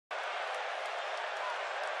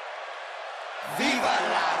¡Viva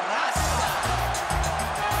la raza!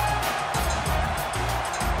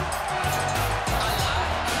 I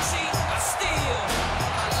lie, I cheat, I steal.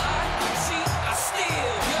 I lie, I cheat, I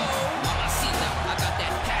steal. Yo, mamacita, I got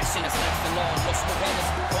that passion that's like the law. Los mujeres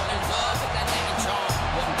fall in love with that Latin charm.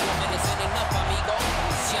 1 woman isn't enough, amigo.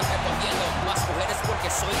 Siempre cogiendo más mujeres porque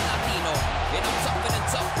soy latino. And I'm tougher than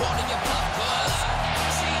tough, born in your blood, cuz. I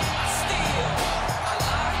cheat, I steal. I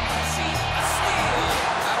lie, I cheat, I steal.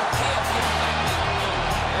 I don't care if you don't like me.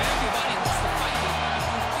 Everybody wants to fight me.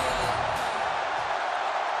 You feel it?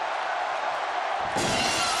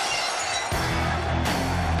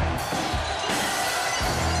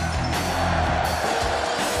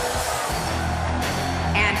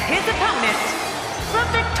 And his opponent, from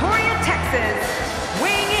Victoria, Texas,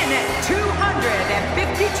 weighing in at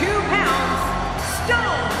 252 pounds,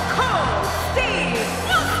 Stone Cold Steve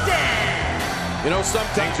Austin. You know, some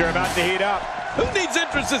things are about to heat up. Who needs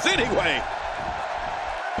entrances anyway?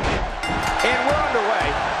 And we're underway.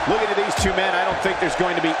 Looking at these two men, I don't think there's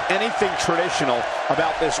going to be anything traditional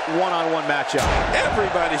about this one-on-one matchup.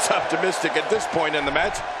 Everybody's optimistic at this point in the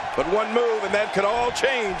match, but one move and that could all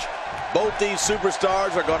change. Both these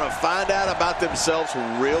superstars are going to find out about themselves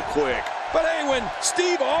real quick. But hey, when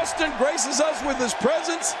Steve Austin graces us with his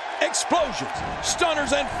presence, explosions,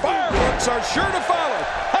 stunners, and fireworks are sure to follow.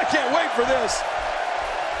 I can't wait for this.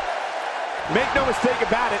 Make no mistake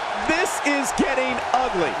about it, this is getting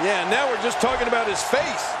ugly. Yeah, now we're just talking about his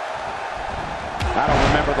face. I don't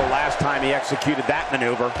remember the last time he executed that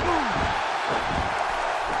maneuver.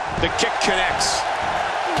 The kick connects.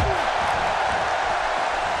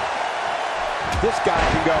 This guy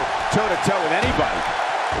can go toe-to-toe with anybody.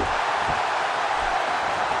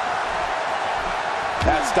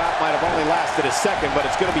 That stop might have only lasted a second, but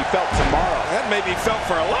it's going to be felt tomorrow. That may be felt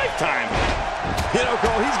for a lifetime. You know,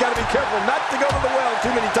 Cole, he's got to be careful not to go to the well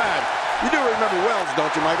too many times. You do remember wells,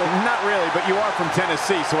 don't you, Michael? Not really, but you are from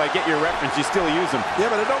Tennessee, so I get your reference. You still use them.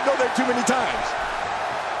 Yeah, but I don't go there too many times.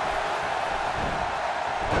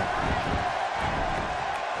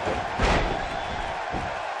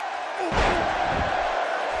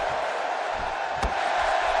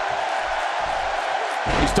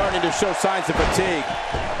 He's starting to show signs of fatigue.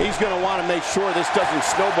 He's going to want to make sure this doesn't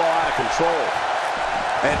snowball out of control.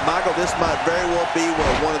 And, Michael, this might very well be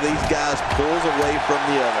where one of these guys pulls away from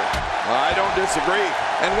the other. I don't disagree.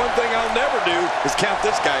 And one thing I'll never do is count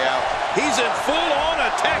this guy out. He's in full-on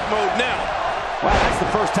attack mode now. Well, that's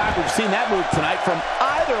the first time we've seen that move tonight from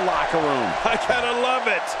either locker room. I gotta love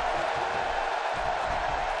it.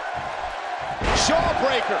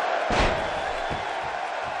 Jawbreaker.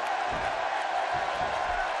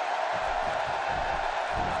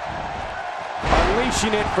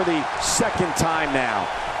 Unleashing it for the second time now.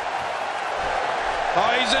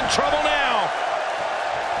 Oh, he's in trouble now.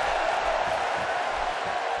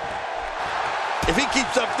 If he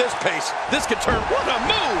keeps up this pace, this could turn. What a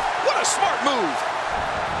move! What a smart move!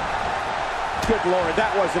 Good Lord,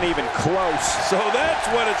 that wasn't even close. So that's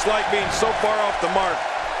what it's like being so far off the mark.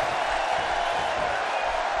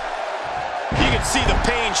 You can see the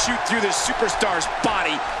pain shoot through this superstar's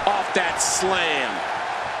body off that slam.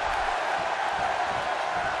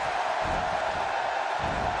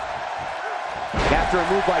 After a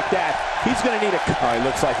move like that, he's going to need a... Oh, he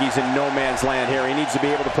looks like he's in no man's land here. He needs to be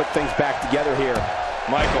able to put things back together here.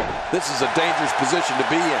 Michael, this is a dangerous position to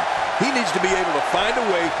be in. He needs to be able to find a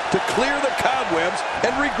way to clear the cobwebs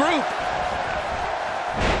and regroup.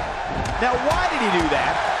 Now, why did he do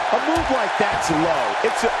that? A move like that's low.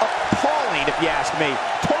 It's appalling, if you ask me.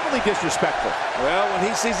 Totally disrespectful. Well, when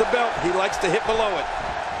he sees the belt, he likes to hit below it.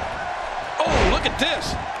 Oh, look at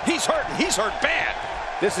this. He's hurt, and he's hurt bad.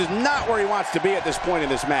 This is not where he wants to be at this point in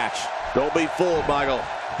this match. Don't be fooled, Michael.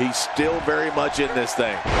 He's still very much in this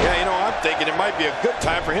thing. Yeah, you know, I'm thinking it might be a good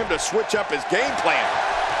time for him to switch up his game plan.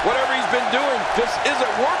 Whatever he's been doing just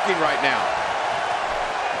isn't working right now.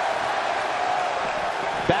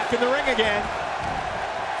 Back in the ring again.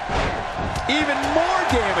 Even more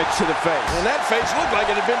damage to the face. And that face looked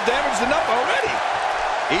like it had been damaged enough already.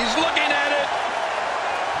 He's looking at it.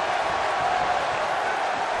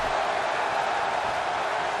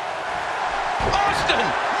 Austin,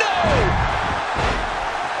 no!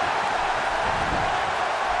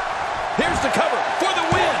 Here's the cover for the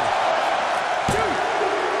win.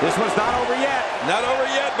 This one's not over yet. Not over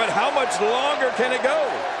yet, but how much longer can it go?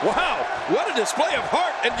 Wow, what a display of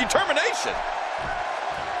heart and determination.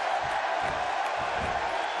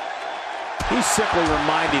 He's simply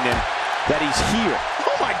reminding him that he's here.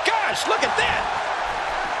 Oh my gosh, look at that.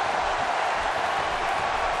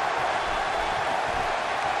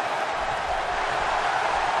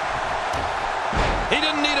 He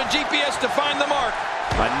didn't need a GPS to find the mark.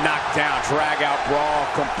 A knockdown, drag-out brawl,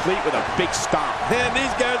 complete with a big stomp. Man,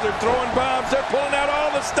 these guys are throwing bombs. They're pulling out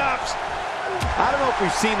all the stops. I don't know if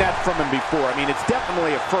we've seen that from him before. I mean, it's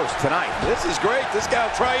definitely a first tonight. This is great. This guy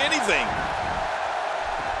will try anything.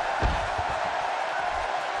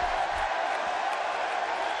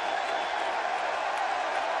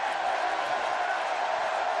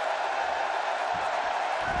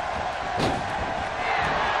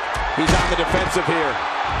 He's on the defensive here.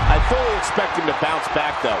 I fully expect him to bounce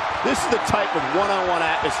back, though. This is the type of one-on-one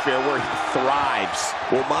atmosphere where he thrives.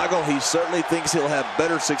 Well, Michael, he certainly thinks he'll have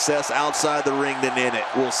better success outside the ring than in it.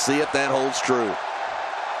 We'll see if that holds true.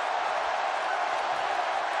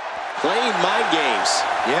 Playing mind games.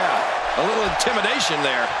 Yeah, a little intimidation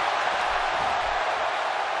there.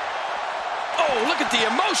 Oh, look at the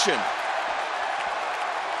emotion.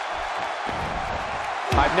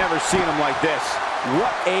 I've never seen him like this.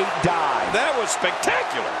 What a dive. That was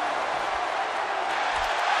spectacular.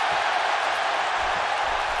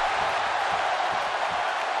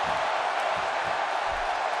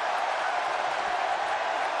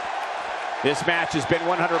 This match has been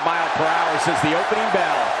 100 miles per hour since the opening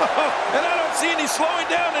bell. And I don't see any slowing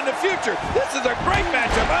down in the future. This is a great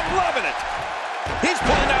matchup. I'm loving it. He's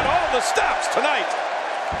pulling out all the stops tonight.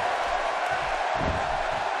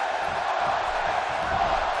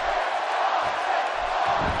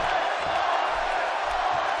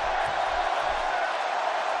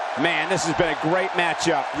 Man, this has been a great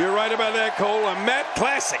matchup. You're right about that, Cole. A Matt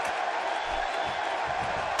classic.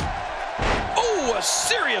 Oh, a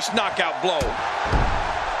serious knockout blow.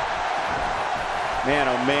 Man,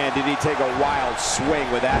 oh man, did he take a wild swing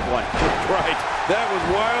with that one. Right. That was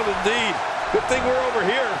wild indeed. Good thing we're over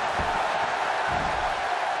here.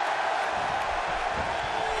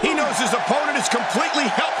 He knows his opponent is completely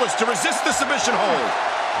helpless to resist the submission hold.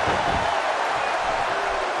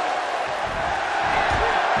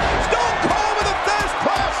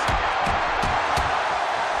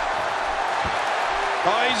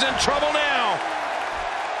 Oh, he's in trouble now.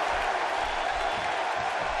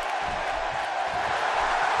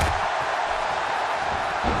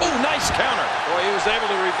 Oh, nice counter. Boy, he was able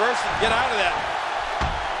to reverse and get out of that.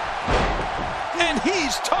 And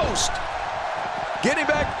he's toast. Getting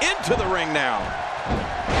back into the ring now.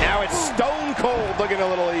 Now it's Stone Cold looking a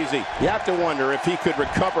little easy. You have to wonder if he could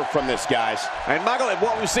recover from this, guys. And Michael, if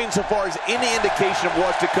what we've seen so far is any indication of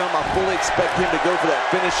what's to come, I fully expect him to go for that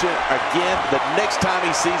finish again the next time he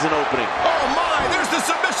sees an opening. Oh my, there's the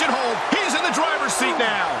submission hold. He's in the driver's seat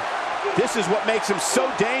now. This is what makes him so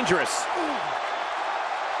dangerous.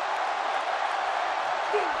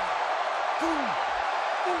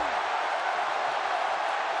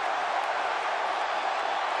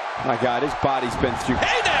 My God, his body's been through.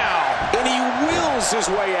 Hey now! And he wheels his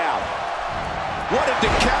way out. What a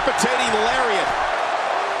decapitating lariat.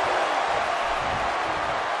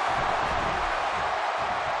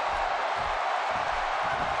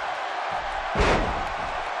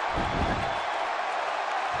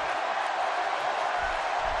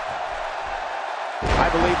 I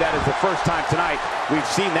believe that is the first time tonight we've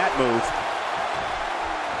seen that move.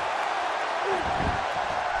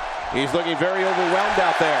 He's looking very overwhelmed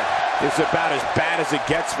out there. It's about as bad as it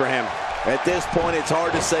gets for him. At this point, it's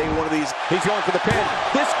hard to say one of these. He's going for the pin.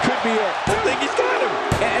 This could be it. I think he's got him.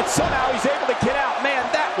 And somehow he's able to get out. Man,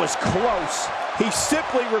 that was close. He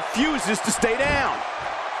simply refuses to stay down.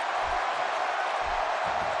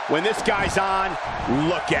 When this guy's on,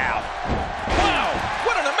 look out. Wow,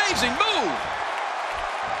 what an amazing move.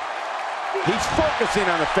 He's focusing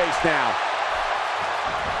on the face now.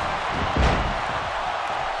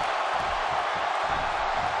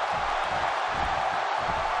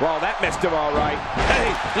 Well, that missed him all right. Hey,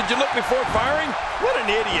 did you look before firing? What an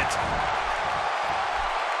idiot.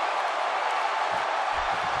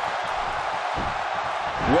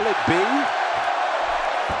 Will it be?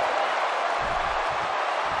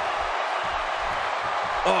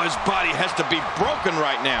 Oh, his body has to be broken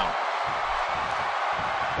right now.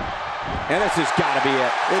 And this has got to be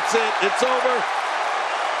it. It's it. It's over.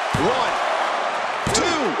 1, 2.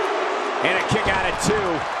 And a kick out at 2.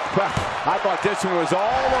 I thought this one was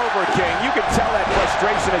all over, King. You can tell that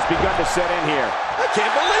frustration has begun to set in here. I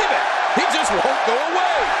can't believe it. He just won't go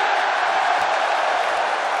away.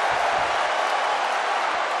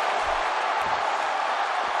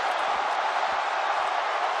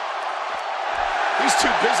 He's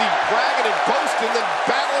too busy bragging and boasting than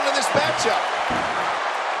battling in this matchup.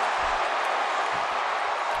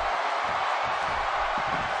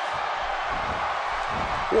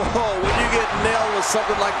 Whoa, when you get nailed with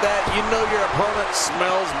something like that, you know your opponent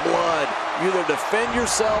smells blood. You either defend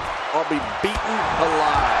yourself or be beaten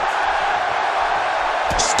alive.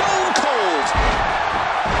 Stone Cold.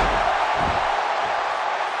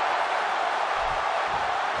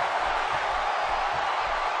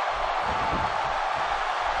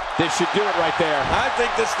 This should do it right there. I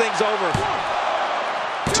think this thing's over.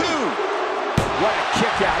 2. What a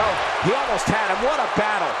kick out. Oh, he almost had him. What a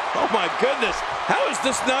battle. Oh, my goodness. How is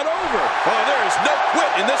this not over? Oh, there is no quit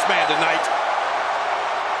in this man tonight.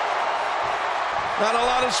 Not a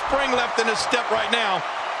lot of spring left in his step right now.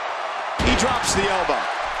 He drops the elbow.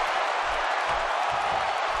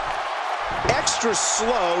 Extra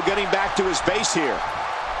slow getting back to his base here.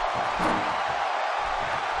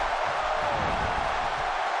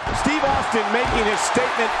 Steve Austin making his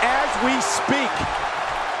statement as we speak.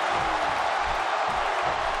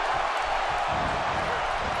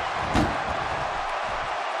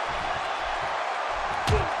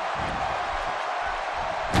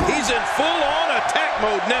 He's in full-on attack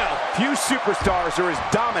mode now. Few superstars are as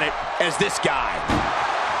dominant as this guy.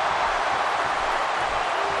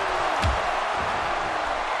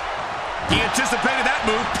 He anticipated that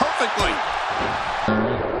move perfectly.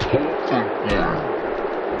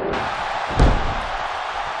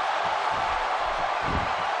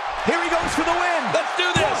 Here he goes for the win. Let's do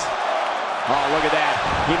this. Oh, look at that.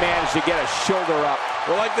 He managed to get a shoulder up.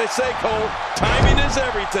 Well, like they say, Cole, timing is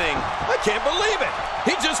everything. I can't believe it.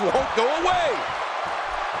 He just won't go away.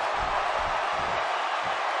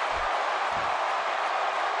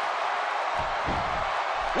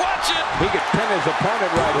 Watch it. He could pin his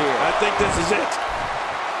opponent right here. I think this is it.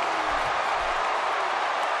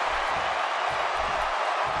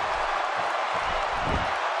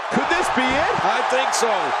 Could this be it? I think so.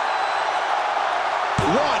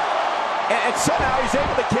 1. And somehow he's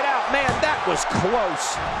able to get out. Man, that was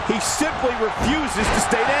close. He simply refuses to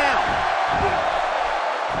stay down.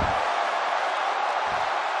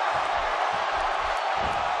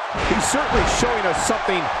 He's certainly showing us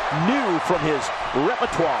something new from his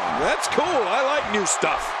repertoire. That's cool. I like new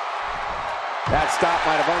stuff. That stop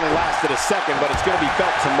might have only lasted a second, but it's going to be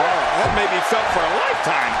felt tomorrow. That may be felt for a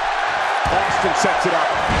lifetime. Austin sets it up.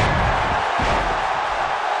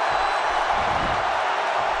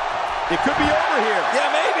 It could be over here.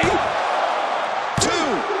 Yeah, maybe. 2.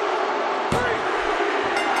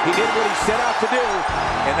 He did what he set out to do,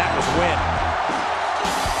 and that was win.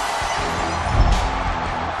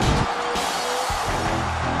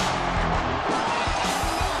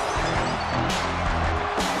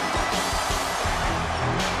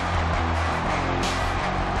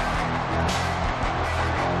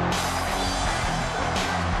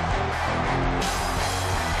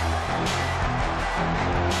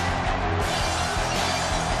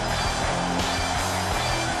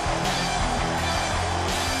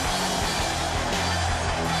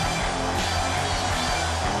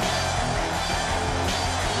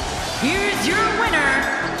 Here's your winner,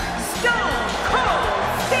 Stone Cold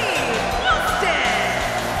Steve Austin.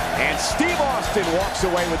 And Steve Austin walks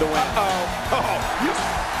away with the win.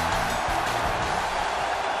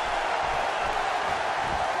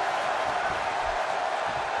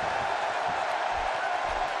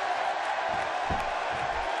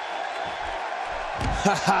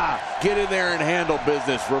 Get in there and handle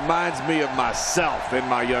business. Reminds me of myself in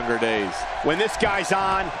my younger days. When this guy's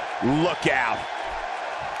on, look out.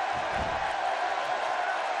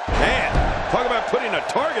 Man, talk about putting a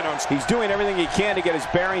target on. He's doing everything he can to get his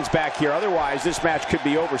bearings back here. Otherwise, this match could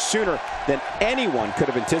be over sooner than anyone could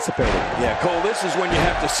have anticipated. Yeah, Cole, this is when you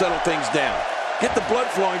have to settle things down. Get the blood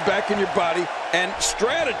flowing back in your body and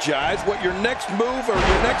strategize what your next move or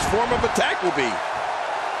your next form of attack will be.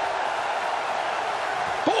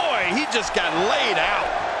 Boy, he just got laid out.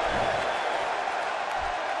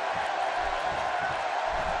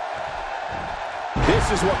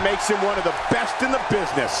 This is what makes him one of the best in the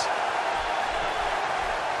business.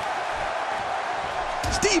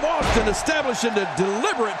 Steve Austin establishing a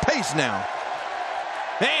deliberate pace now.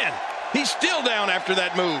 Man, he's still down after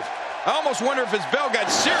that move. I almost wonder if his bell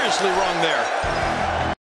got seriously wrong there.